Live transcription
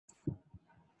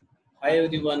Hi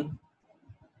everyone.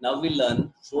 Now we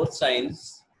learn fourth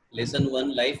science, lesson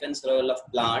 1, life and survival of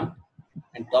plant,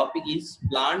 and topic is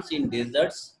plants in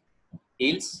deserts,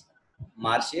 hills,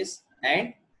 marshes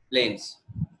and plains.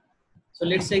 So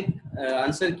let's take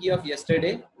answer key of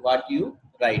yesterday what you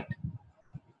write.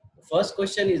 The first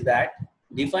question is that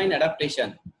define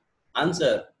adaptation.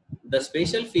 Answer: the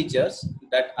special features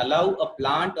that allow a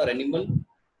plant or animal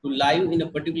to live in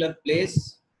a particular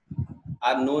place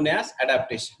are known as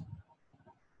adaptation.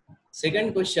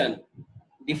 Second question,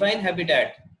 define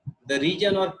habitat. The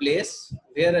region or place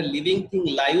where a living thing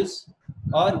lives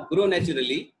or grow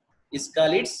naturally is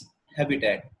called its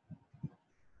habitat.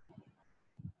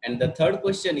 And the third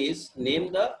question is,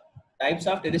 name the types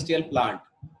of terrestrial plant.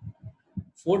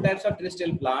 Four types of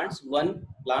terrestrial plants. One,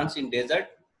 plants in desert.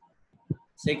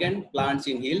 Second, plants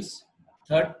in hills.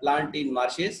 Third, plant in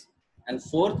marshes. And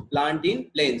fourth, plant in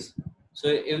plains. So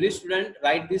every student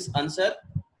write this answer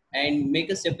and make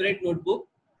a separate notebook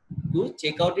to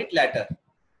check out it later.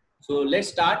 So let's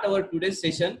start our today's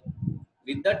session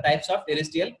with the types of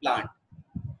terrestrial plant.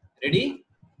 Ready?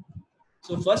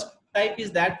 So first type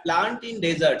is that plant in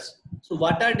deserts. So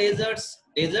what are deserts?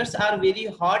 Deserts are very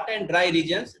hot and dry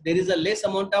regions. There is a less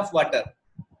amount of water.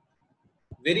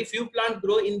 Very few plants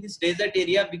grow in this desert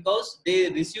area because they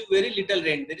receive very little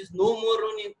rain. There is no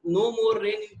more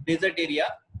rain in desert area.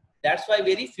 That's why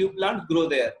very few plants grow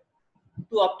there.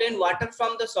 To obtain water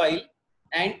from the soil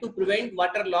and to prevent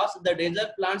water loss, the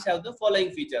desert plants have the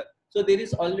following feature. So there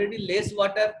is already less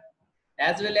water,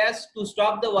 as well as to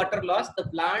stop the water loss, the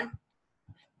plant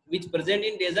which present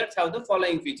in deserts have the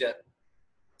following feature.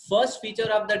 First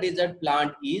feature of the desert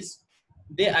plant is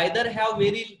they either have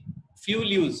very few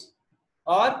leaves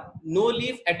or no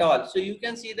leaf at all. So you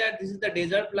can see that this is the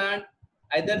desert plant.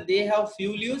 Either they have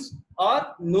few leaves or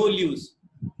no leaves.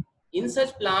 In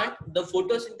such plant, the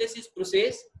photosynthesis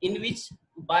process, in which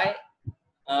by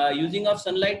using of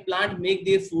sunlight plant make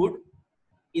their food,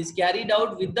 is carried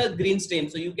out with the green stem.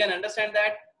 So you can understand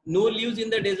that no leaves in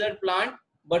the desert plant,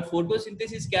 but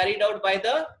photosynthesis is carried out by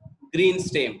the green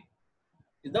stem.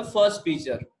 Is the first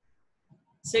feature.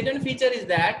 Second feature is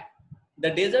that the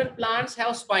desert plants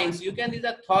have spines. You can see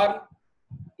the thorn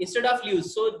instead of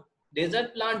leaves. So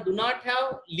desert plant do not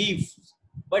have leaves,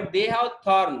 but they have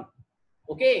thorn.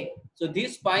 Okay, so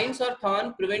these spines or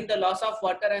thorn prevent the loss of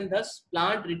water and thus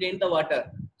plant retain the water.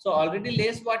 So already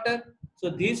less water, so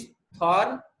these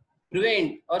thorn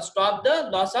prevent or stop the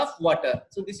loss of water.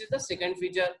 So this is the second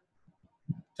feature.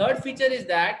 Third feature is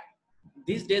that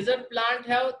this desert plant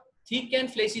have thick and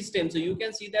fleshy stem. So you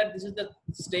can see that this is the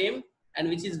stem and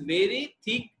which is very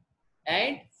thick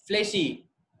and fleshy,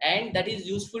 and that is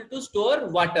useful to store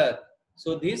water.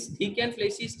 So this thick and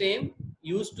fleshy stem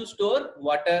used to store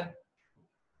water.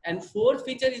 And fourth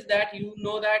feature is that you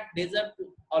know that desert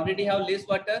already have less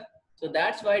water. So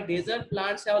that's why desert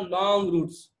plants have long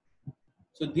roots.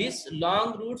 So these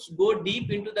long roots go deep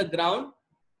into the ground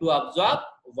to absorb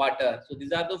water. So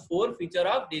these are the four features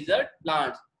of desert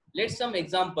plants. Let's some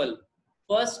example.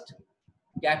 First,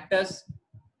 cactus.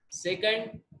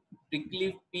 Second,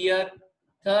 prickly pear.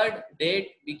 Third,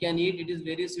 date. We can eat. It is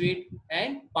very sweet.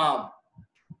 And palm.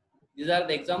 These are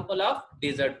the example of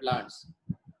desert plants.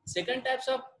 Second types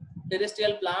of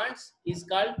terrestrial plants is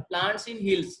called plants in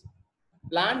hills.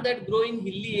 Plants that grow in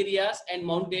hilly areas and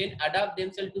mountain adapt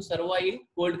themselves to survive in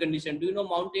cold condition. Do you know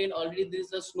mountain already there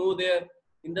is a snow there?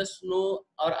 In the snow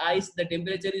or ice, the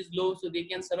temperature is low, so they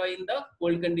can survive in the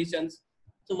cold conditions.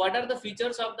 So what are the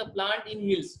features of the plant in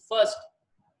hills? First,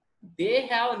 they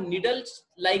have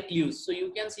needle-like leaves. So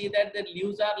you can see that the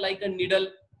leaves are like a needle,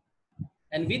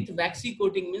 and with waxy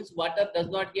coating means water does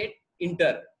not get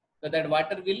enter, so that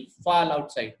water will fall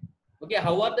outside. Okay,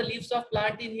 how are the leaves of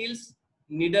plant in hills?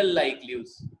 Needle-like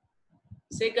leaves.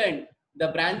 Second, the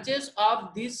branches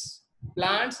of these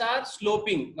plants are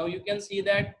sloping. Now you can see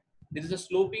that there is a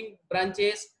sloping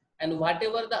branches, and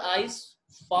whatever the ice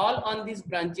fall on these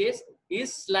branches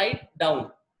is slide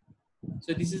down.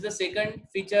 So this is the second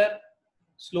feature,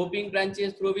 sloping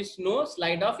branches through which snow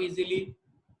slide off easily.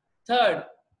 Third,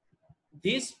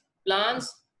 these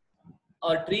plants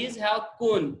or trees have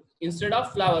cone instead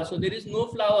of flower. So there is no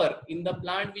flower in the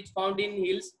plant which found in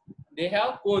hills. They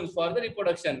have cones for the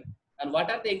reproduction. And what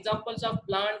are the examples of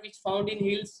plant which found in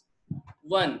hills?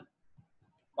 One,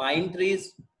 pine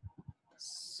trees.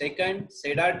 Second,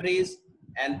 cedar trees.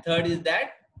 And third is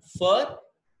that fir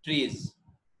trees.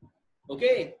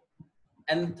 Okay.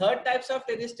 And third types of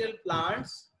terrestrial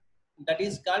plants, that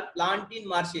is called plant in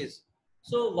marshes.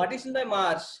 So what is in the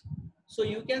marsh? So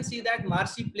you can see that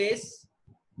marshy place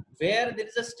where there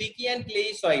is a sticky and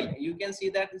clayey soil. You can see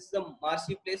that this is a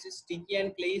marshy place, is sticky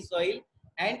and clayey soil,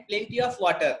 and plenty of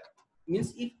water.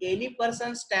 Means if any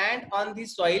person stand on the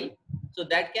soil, so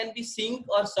that can be sink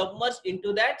or submerged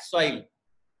into that soil.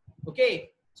 Okay,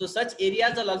 so such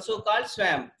areas are also called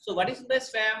swamp. So what is the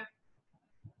swamp?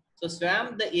 So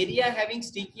swamp, the area having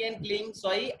sticky and clayey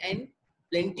soil and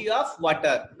plenty of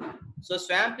water. So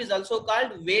swamp is also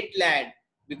called wetland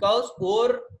because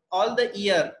over all the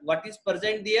year, what is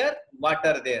present there?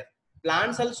 Water there.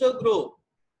 Plants also grow,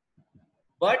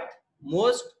 but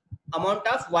most amount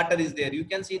of water is there. You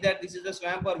can see that this is a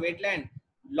swamp or wetland.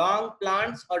 Long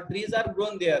plants or trees are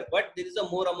grown there, but there is a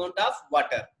more amount of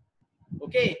water.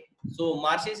 Okay, so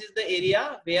marshes is the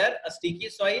area where a sticky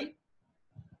soil,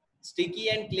 sticky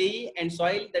and clayey and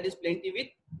soil that is plenty with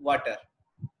water.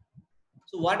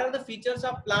 So what are the features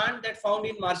of plant that found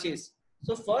in marshes?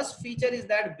 So first feature is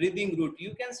that breathing root.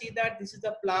 You can see that this is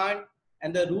the plant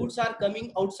and the roots are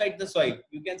coming outside the soil.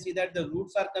 You can see that the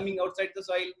roots are coming outside the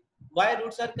soil. Why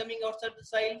roots are coming outside the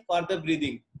soil? For the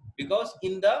breathing. Because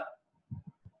in the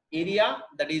area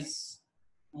that is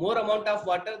more amount of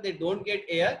water, they don't get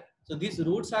air. So these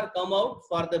roots are come out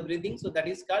for the breathing. So that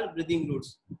is called breathing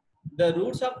roots. The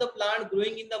roots of the plant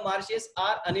growing in the marshes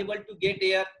are unable to get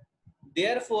air.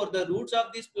 Therefore, the roots of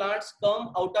these plants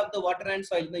come out of the water and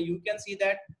soil. Now you can see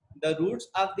that the roots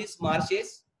of this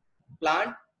marshes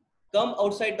plant come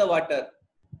outside the water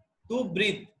to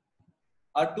breathe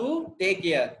or to take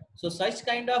air. So such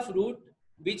kind of root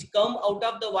which come out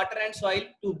of the water and soil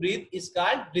to breathe is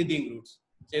called breathing roots.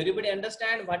 So everybody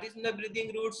understand what is in the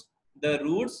breathing roots? The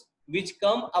roots which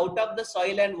come out of the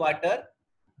soil and water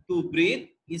to breathe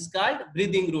is called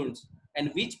breathing roots.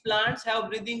 And which plants have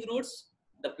breathing roots?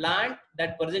 The plant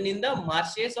that present in the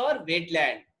marshes or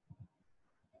wetland.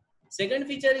 Second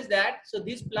feature is that, so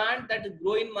these plants that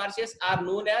grow in marshes are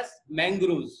known as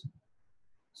mangroves.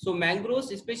 So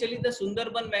mangroves, especially the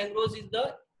Sundarban mangroves, is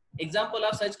the example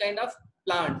of such kind of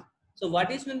plant. So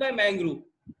what is meant by mangrove?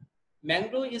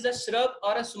 Mangrove is a shrub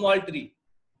or a small tree.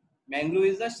 Mangrove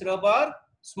is a shrub or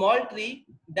small tree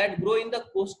that grow in the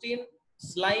coastal,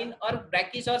 saline or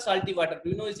brackish or salty water. Do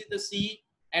you know, is it the sea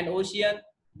and ocean?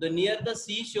 The near the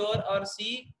seashore or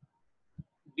sea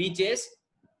beaches,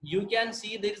 you can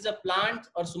see there is a plant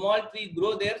or small tree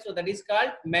grow there. So that is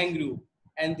called mangrove.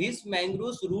 And these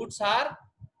mangroves roots are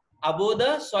above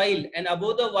the soil and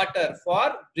above the water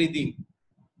for breathing.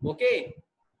 Okay.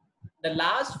 The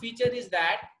last feature is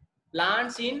that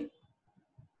plants in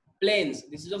plains.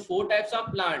 This is a 4 types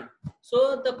of plant.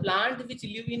 So the plant which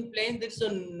live in plains, there is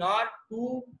a not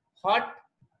too hot,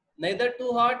 neither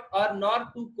too hot or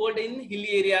not too cold in hilly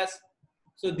areas.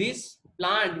 So this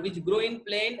plant which grow in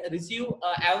plain receive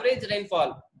average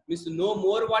rainfall, means no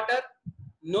more water,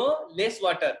 no less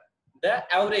water. The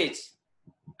average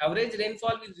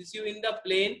rainfall is received in the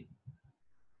plain.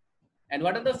 And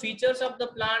what are the features of the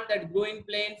plant that grow in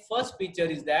plain? First feature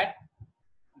is that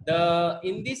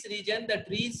in this region the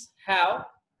trees have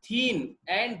thin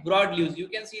and broad leaves. You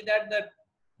can see that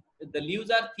the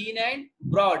leaves are thin and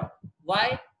broad.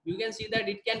 Why? You can see that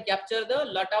it can capture the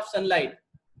lot of sunlight.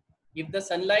 If the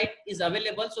sunlight is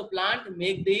available, so plant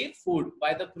make their food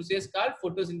by the process called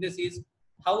photosynthesis.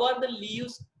 How are the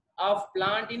leaves of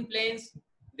plant in plains?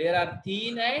 They are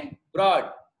thin and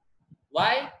broad.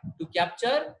 Why? To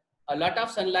capture a lot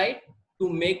of sunlight to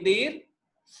make their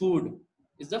food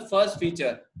is the first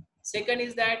feature. Second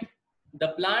is that the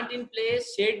plant in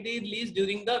place shade their leaves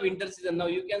during the winter season. Now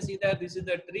you can see that this is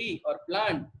the tree or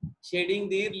plant shading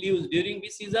their leaves during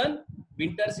which season?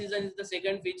 Winter season is the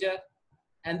second feature.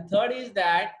 And third is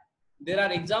that there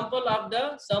are example of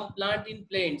the some plant in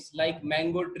plains like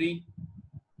mango tree,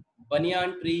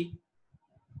 banyan tree,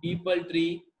 peepal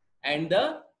tree and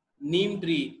the neem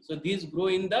tree. So these grow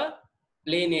in the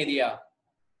plain area.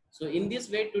 So in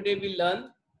this way today we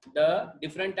learn the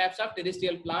different types of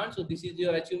terrestrial plants. So this is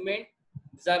your achievement.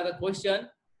 These are the question.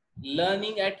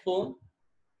 Learning at home,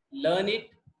 learn it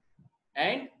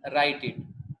and write it.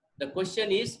 The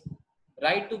question is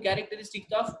write 2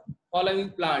 characteristics of following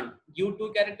plant. Give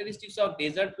 2 characteristics of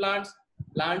desert plants,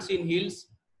 plants in hills,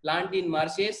 plant in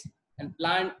marshes and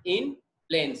plant in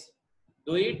plains.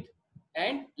 Do it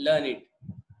and learn it.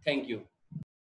 Thank you.